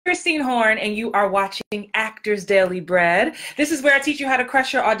Christine Horn, and you are watching Actors Daily Bread. This is where I teach you how to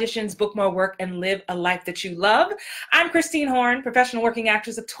crush your auditions, book more work, and live a life that you love. I'm Christine Horn, professional working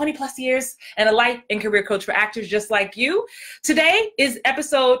actress of 20 plus years and a life and career coach for actors just like you. Today is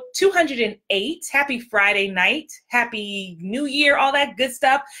episode 208. Happy Friday night. Happy New Year, all that good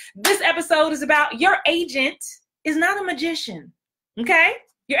stuff. This episode is about your agent is not a magician, okay?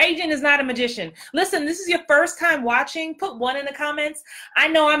 Your agent is not a magician. Listen, this is your first time watching. Put 1 in the comments. I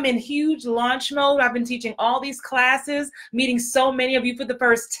know I'm in huge launch mode. I've been teaching all these classes, meeting so many of you for the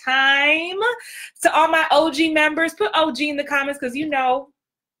first time. To all my OG members, put OG in the comments because you know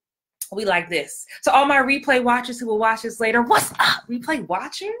we like this. To all my replay watchers who will watch this later, what's up, replay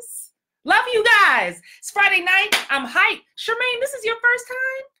watchers? Love you guys. It's Friday night. I'm hyped. Charmaine, this is your first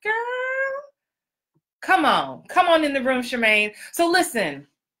time, girl? Come on in the room, Charmaine. So listen.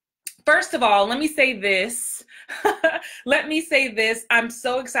 First of all, let me say this. I'm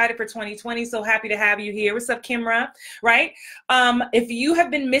so excited for 2020. So happy to have you here. What's up, Kimra? Right? If you have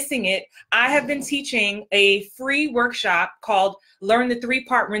been missing it, I have been teaching a free workshop called Learn the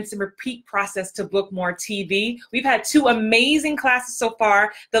 3-Part Rinse and Repeat Process to Book More TV. We've had 2 amazing classes so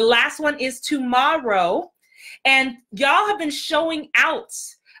far. The last one is tomorrow. And y'all have been showing out.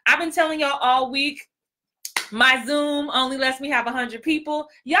 I've been telling y'all all week, my Zoom only lets me have 100 people.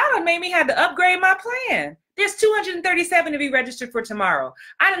 Y'all done made me have to upgrade my plan. There's 237 to be registered for tomorrow.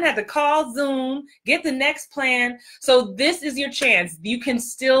 I didn't have to call Zoom, get the next plan. So this is your chance. You can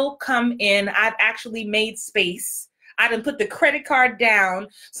still come in. I've actually made space. I done put the credit card down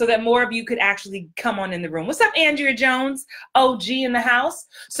so that more of you could actually come on in the room. What's up, Andrea Jones? OG in the house.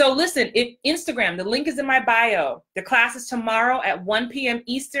 So listen, Instagram, the link is in my bio. The class is tomorrow at 1 p.m.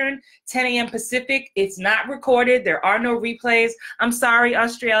 Eastern, 10 a.m. Pacific. It's not recorded. There are no replays. I'm sorry,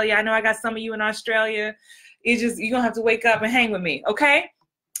 Australia. I know I got some of you in Australia. It's just, you're going to have to wake up and hang with me, okay?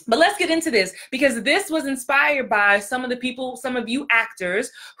 But let's get into this because this was inspired by some of the people, some of you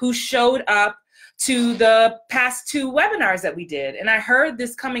actors who showed up to the past 2 webinars that we did. And I heard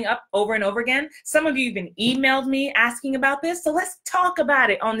this coming up over and over again. Some of you even emailed me asking about this. So let's talk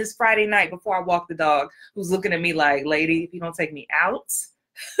about it on this Friday night before I walk the dog, who's looking at me like, lady, if you don't take me out.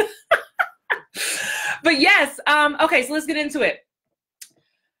 But yes, okay, so let's get into it.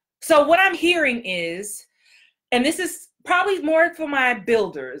 So what I'm hearing is, and this is probably more for my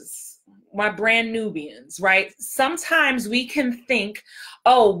builders, my brand newbians, right? Sometimes we can think,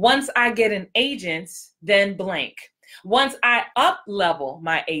 oh, once I get an agent, then blank. Once I up level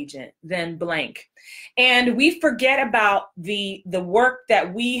my agent, then blank. And we forget about the work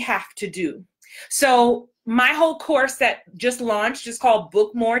that we have to do. So my whole course that just launched is called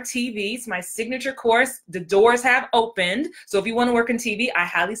Book More TV. It's my signature course. The doors have opened. So if you want to work in TV, I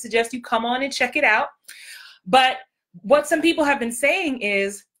highly suggest you come on and check it out. But what some people have been saying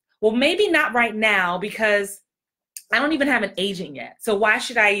is, well, maybe not right now because I don't even have an agent yet. So why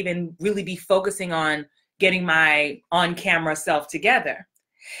should I even really be focusing on getting my on-camera self together?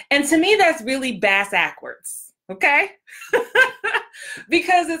 And to me, that's really bass-ackwards, okay?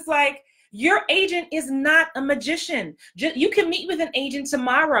 Because it's like, your agent is not a magician. You can meet with an agent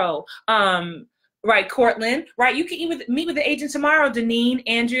tomorrow, right, Cortland, right? You can meet with the agent tomorrow, Deneen,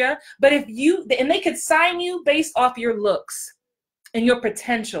 Andrea, but and they could sign you based off your looks and your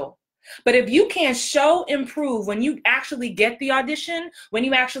potential. But if you can't show improve when you actually get the audition, when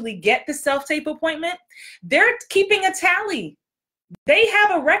you actually get the self-tape appointment, they're keeping a tally. They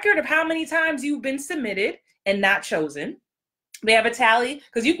have a record of how many times you've been submitted and not chosen. They have a tally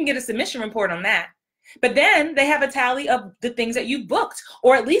because you can get a submission report on that. But then they have a tally of the things that you booked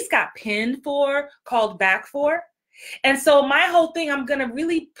or at least got pinned for, called back for. And so my whole thing, I'm going to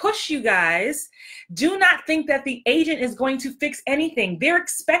really push you guys. Do not think that the agent is going to fix anything. They're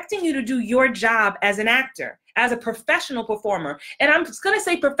expecting you to do your job as an actor, as a professional performer. And I'm just going to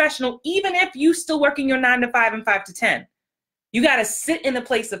say professional, even if you still working your 9 to 5 and 5 to 10. You got to sit in the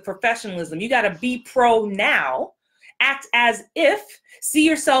place of professionalism. You got to be pro now. Act as if, see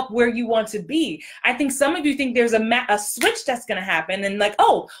yourself where you want to be. I think some of you think there's a switch that's going to happen and like,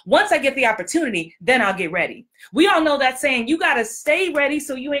 oh, once I get the opportunity, then I'll get ready. We all know that saying, you got to stay ready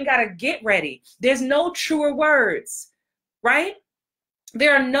so you ain't got to get ready. There's no truer words, right?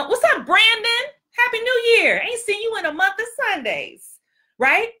 There are no, what's up, Brandon? Happy New Year. Ain't seen you in a month of Sundays,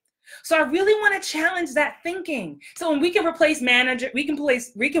 right? So I really want to challenge that thinking. So when we can replace manager, we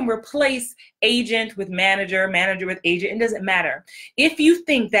can replace agent with manager, manager with agent. It doesn't matter. If you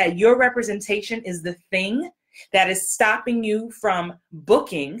think that your representation is the thing that is stopping you from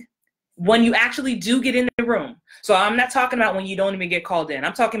booking when you actually do get in the room. So I'm not talking about when you don't even get called in.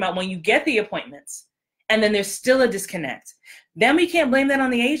 I'm talking about when you get the appointments and then there's still a disconnect. then we can't blame that on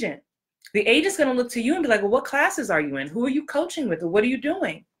the agent. The agent's going to look to you and be like, well, what classes are you in? Who are you coaching with? Or what are you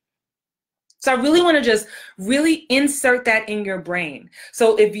doing? So I really want to just really insert that in your brain.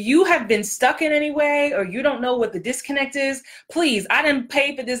 So if you have been stuck in any way, or you don't know what the disconnect is, please, I didn't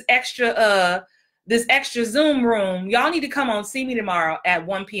pay for this extra Zoom room. Y'all need to come on, see me tomorrow at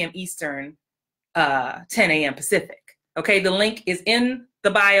 1 p.m. Eastern, 10 a.m. Pacific. Okay, the link is in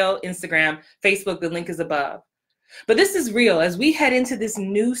the bio, Instagram, Facebook, the link is above. But this is real. As we head into this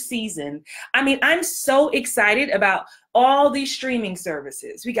new season, I mean, I'm so excited about all these streaming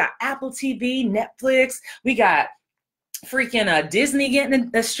services. We got Apple TV, Netflix, we got freaking Disney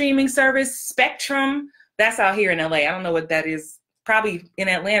getting a streaming service, Spectrum. That's out here in LA. I don't know what that is. Probably in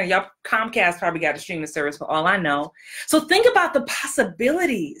Atlanta. Y'all, Comcast probably got a streaming service for all I know. So think about the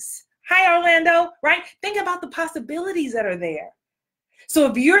possibilities. Hi, Orlando, right? Think about the possibilities that are there. So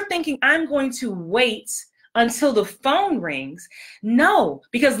if you're thinking, I'm going to wait until the phone rings, no,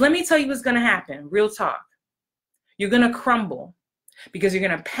 because let me tell you what's going to happen. Real talk. You're going to crumble because you're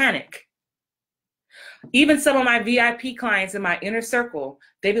going to panic. Even some of my VIP clients in my inner circle,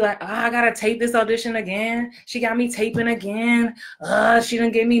 they be like, oh, I got to tape this audition again. She got me taping again. She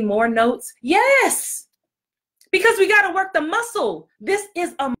didn't give me more notes. Yes, because we got to work the muscle. This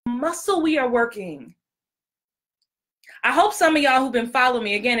is a muscle we are working. I hope some of y'all who've been following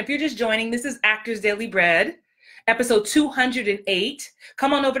me, again, if you're just joining, this is Actors Daily Bread, episode 208.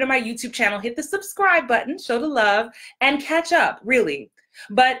 Come on over to my YouTube channel, hit the subscribe button, show the love, and catch up, really.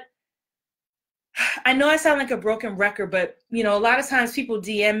 But I know I sound like a broken record, but you know, a lot of times people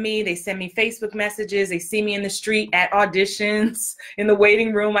DM me, they send me Facebook messages, they see me in the street at auditions, in the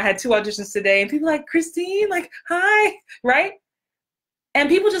waiting room. I had 2 auditions today, and people are like, Christine, like, hi, right? And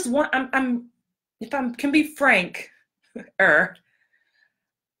people just want, if I can be frank,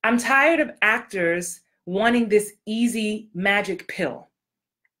 I'm tired of actors wanting this easy magic pill.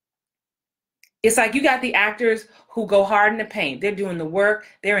 It's like you got the actors who go hard in the paint. They're doing the work.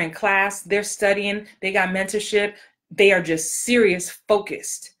 They're in class. They're studying. They got mentorship. They are just serious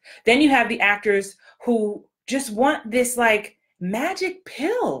focused. Then you have the actors who just want this like magic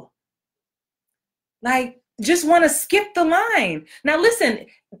pill. Like just want to skip the line. Now listen,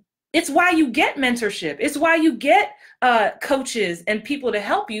 it's why you get mentorship. It's why you get coaches and people to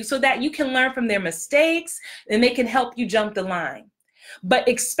help you so that you can learn from their mistakes and they can help you jump the line. But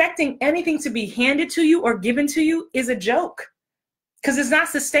expecting anything to be handed to you or given to you is a joke because it's not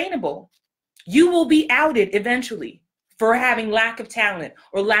sustainable. You will be outed eventually for having lack of talent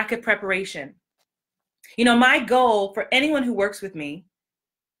or lack of preparation. You know, my goal for anyone who works with me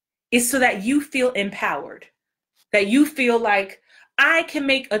is so that you feel empowered, that you feel like I can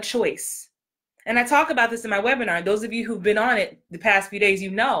make a choice. And I talk about this in my webinar. Those of you who've been on it the past few days,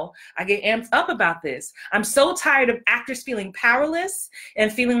 you know, I get amped up about this. I'm so tired of actors feeling powerless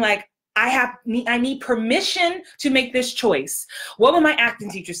and feeling like I need permission to make this choice. What will my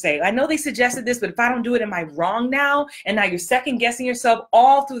acting teacher say? I know they suggested this, but if I don't do it, am I wrong now? And now you're second guessing yourself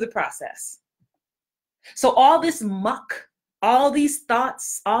all through the process. So all this muck, all these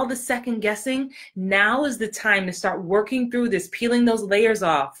thoughts, all the second guessing, now is the time to start working through this, peeling those layers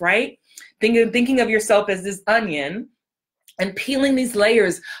off, right? Thinking of yourself as this onion and peeling these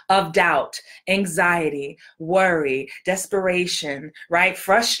layers of doubt, anxiety, worry, desperation, right?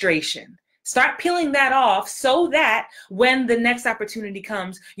 Frustration. Start peeling that off so that when the next opportunity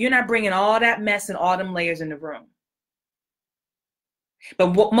comes, you're not bringing all that mess and all them layers in the room.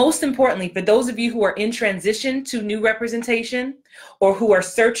 But most importantly, for those of you who are in transition to new representation or who are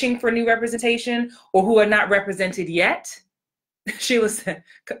searching for new representation or who are not represented yet,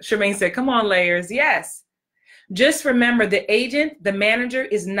 Charmaine said, come on, layers. Yes. Just remember, the agent, the manager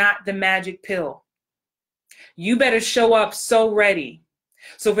is not the magic pill. You better show up so ready.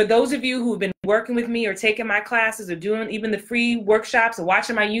 So for those of you who've been working with me or taking my classes or doing even the free workshops or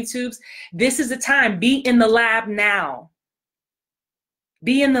watching my YouTubes, this is the time. Be in the lab now.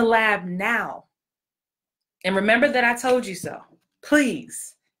 Be in the lab now. And remember that I told you so.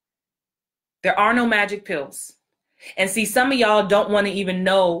 Please. There are no magic pills. And see, some of y'all don't want to even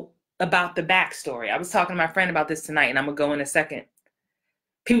know about the backstory. I was talking to my friend about this tonight, and I'm going to go in a second.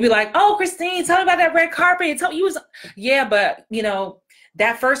 People be like, oh, Christine, tell me about that red carpet. Yeah, but, you know,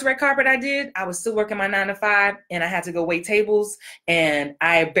 that first red carpet I did, I was still working my 9 to 5, and I had to go wait tables, and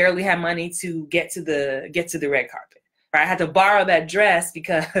I barely had money to get to the red carpet. Right? I had to borrow that dress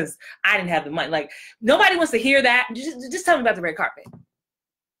because I didn't have the money. Like, nobody wants to hear that. Just tell me about the red carpet.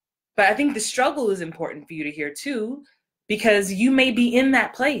 But I think the struggle is important for you to hear too, because you may be in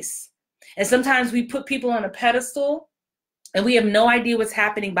that place. And sometimes we put people on a pedestal and we have no idea what's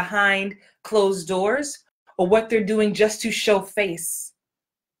happening behind closed doors, or what they're doing just to show face.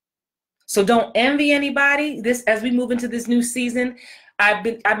 So don't envy anybody. This, as we move into this new season, I've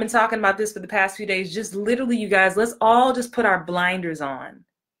been talking about this for the past few days. Just literally, you guys, let's all just put our blinders on.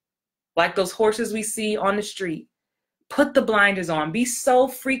 Like those horses we see on the street. Put the blinders on. Be so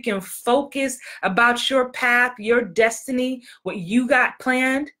freaking focused about your path, your destiny, what you got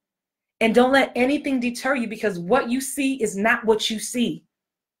planned. And don't let anything deter you, because what you see is not what you see.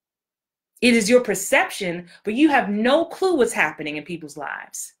 It is your perception, but you have no clue what's happening in people's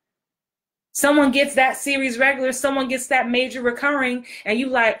lives. Someone gets that series regular, someone gets that major recurring, and you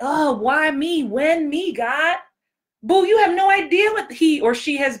like, oh, why me? When me, God? Boo, you have no idea what he or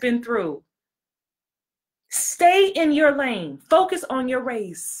she has been through. Stay in your lane. Focus on your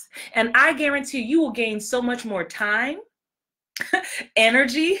race. And I guarantee you will gain so much more time,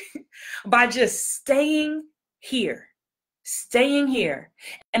 energy, by just staying here. Staying here.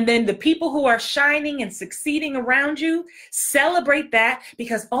 And then the people who are shining and succeeding around you, celebrate that,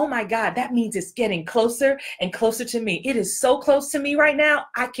 because, oh my God, that means it's getting closer and closer to me. It is so close to me right now.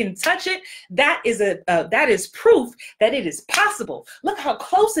 I can touch it. That is proof that it is possible. Look how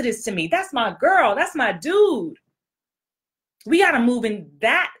close it is to me. That's my girl. That's my dude. We got to move in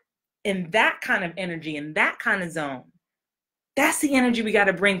that kind of energy, in that kind of zone. That's the energy we got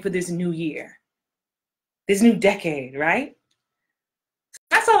to bring for this new year, this new decade, right?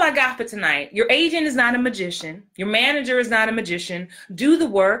 That's all I got for tonight. Your agent is not a magician. Your manager is not a magician. Do the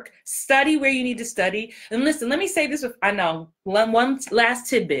work. Study where you need to study. And listen, let me say this with, I know, one last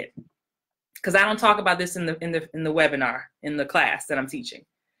tidbit, because I don't talk about this in the webinar, in the class that I'm teaching.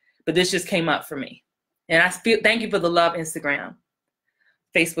 But this just came up for me. And I feel, thank you for the love, Instagram.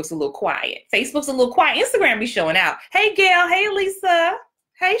 Facebook's a little quiet. Facebook's a little quiet. Instagram be showing out. Hey, Gail. Hey, Lisa.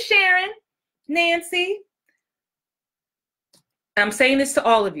 Hey, Sharon. Nancy. I'm saying this to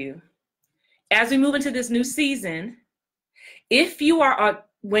all of you. As we move into this new season, if you are,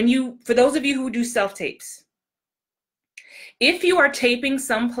 for those of you who do self-tapes, if you are taping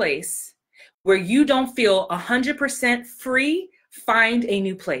someplace where you don't feel 100% free, find a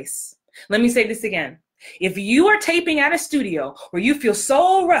new place. Let me say this again. If you are taping at a studio where you feel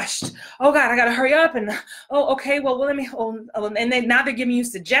so rushed, oh God, I gotta hurry up, and oh, okay, well let me, and then now they're giving you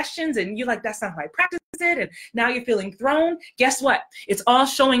suggestions, and you're like, that's not how I practice it, and now you're feeling thrown. Guess what? It's all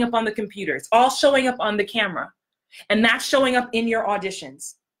showing up on the computer. It's all showing up on the camera, and that's showing up in your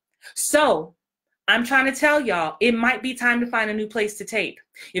auditions. So I'm trying to tell y'all, it might be time to find a new place to tape.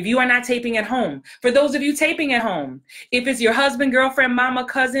 If you are not taping at home, for those of you taping at home, if it's your husband, girlfriend, mama,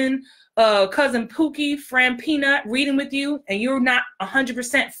 cousin, cousin Pookie, friend Peanut reading with you, and you're not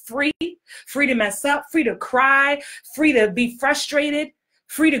 100% free to mess up, free to cry, free to be frustrated,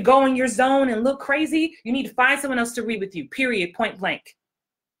 free to go in your zone and look crazy, you need to find someone else to read with you, period, point blank.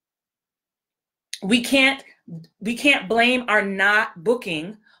 We can't blame our not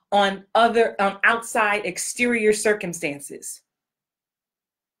booking on outside exterior circumstances.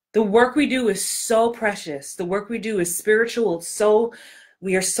 The work we do is so precious. The work we do is spiritual.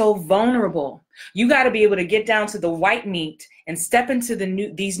 We are so vulnerable. You got to be able to get down to the white meat and step into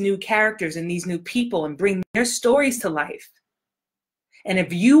these new characters and these new people and bring their stories to life. And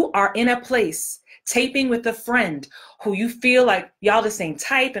if you are in a place taping with a friend who you feel like y'all the same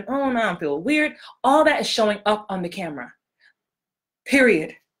type, and oh no, I feel weird, all that is showing up on the camera,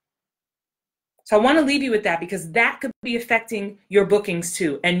 period. So I want to leave you with that, because that could be affecting your bookings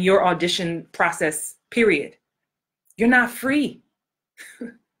too and your audition process, period. You're not free.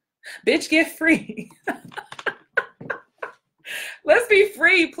 Bitch, get free. Let's be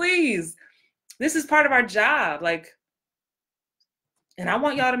free, please. This is part of our job. And I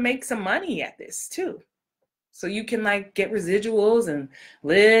want y'all to make some money at this too. So you can get residuals and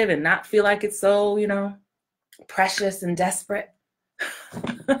live and not feel like it's so, precious and desperate.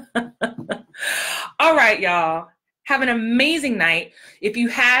 All right, y'all. Have an amazing night. If you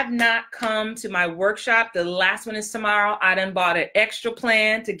have not come to my workshop, the last one is tomorrow. I done bought an extra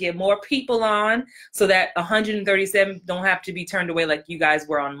plan to get more people on so that 137 don't have to be turned away like you guys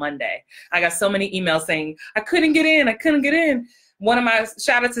were on Monday. I got so many emails saying, I couldn't get in.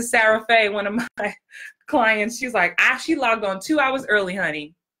 Shout out to Sarah Faye, one of my clients. She's like, she logged on 2 hours early,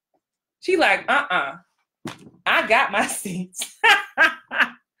 honey. She like, I got my seats.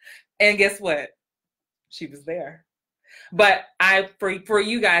 And guess what? She was there. But for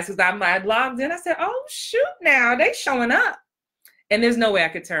you guys, because I logged in, I said, oh, shoot, now they showing up. And there's no way I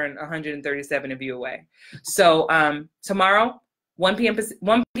could turn 137 of you away. So tomorrow, 1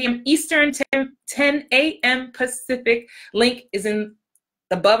 p.m. Eastern, 10 a.m. Pacific. Link is in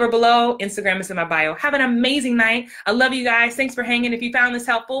above or below. Instagram is in my bio. Have an amazing night. I love you guys. Thanks for hanging. If you found this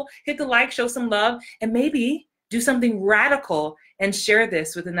helpful, hit the like, show some love, and maybe do something radical and share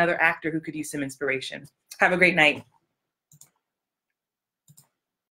this with another actor who could use some inspiration. Have a great night.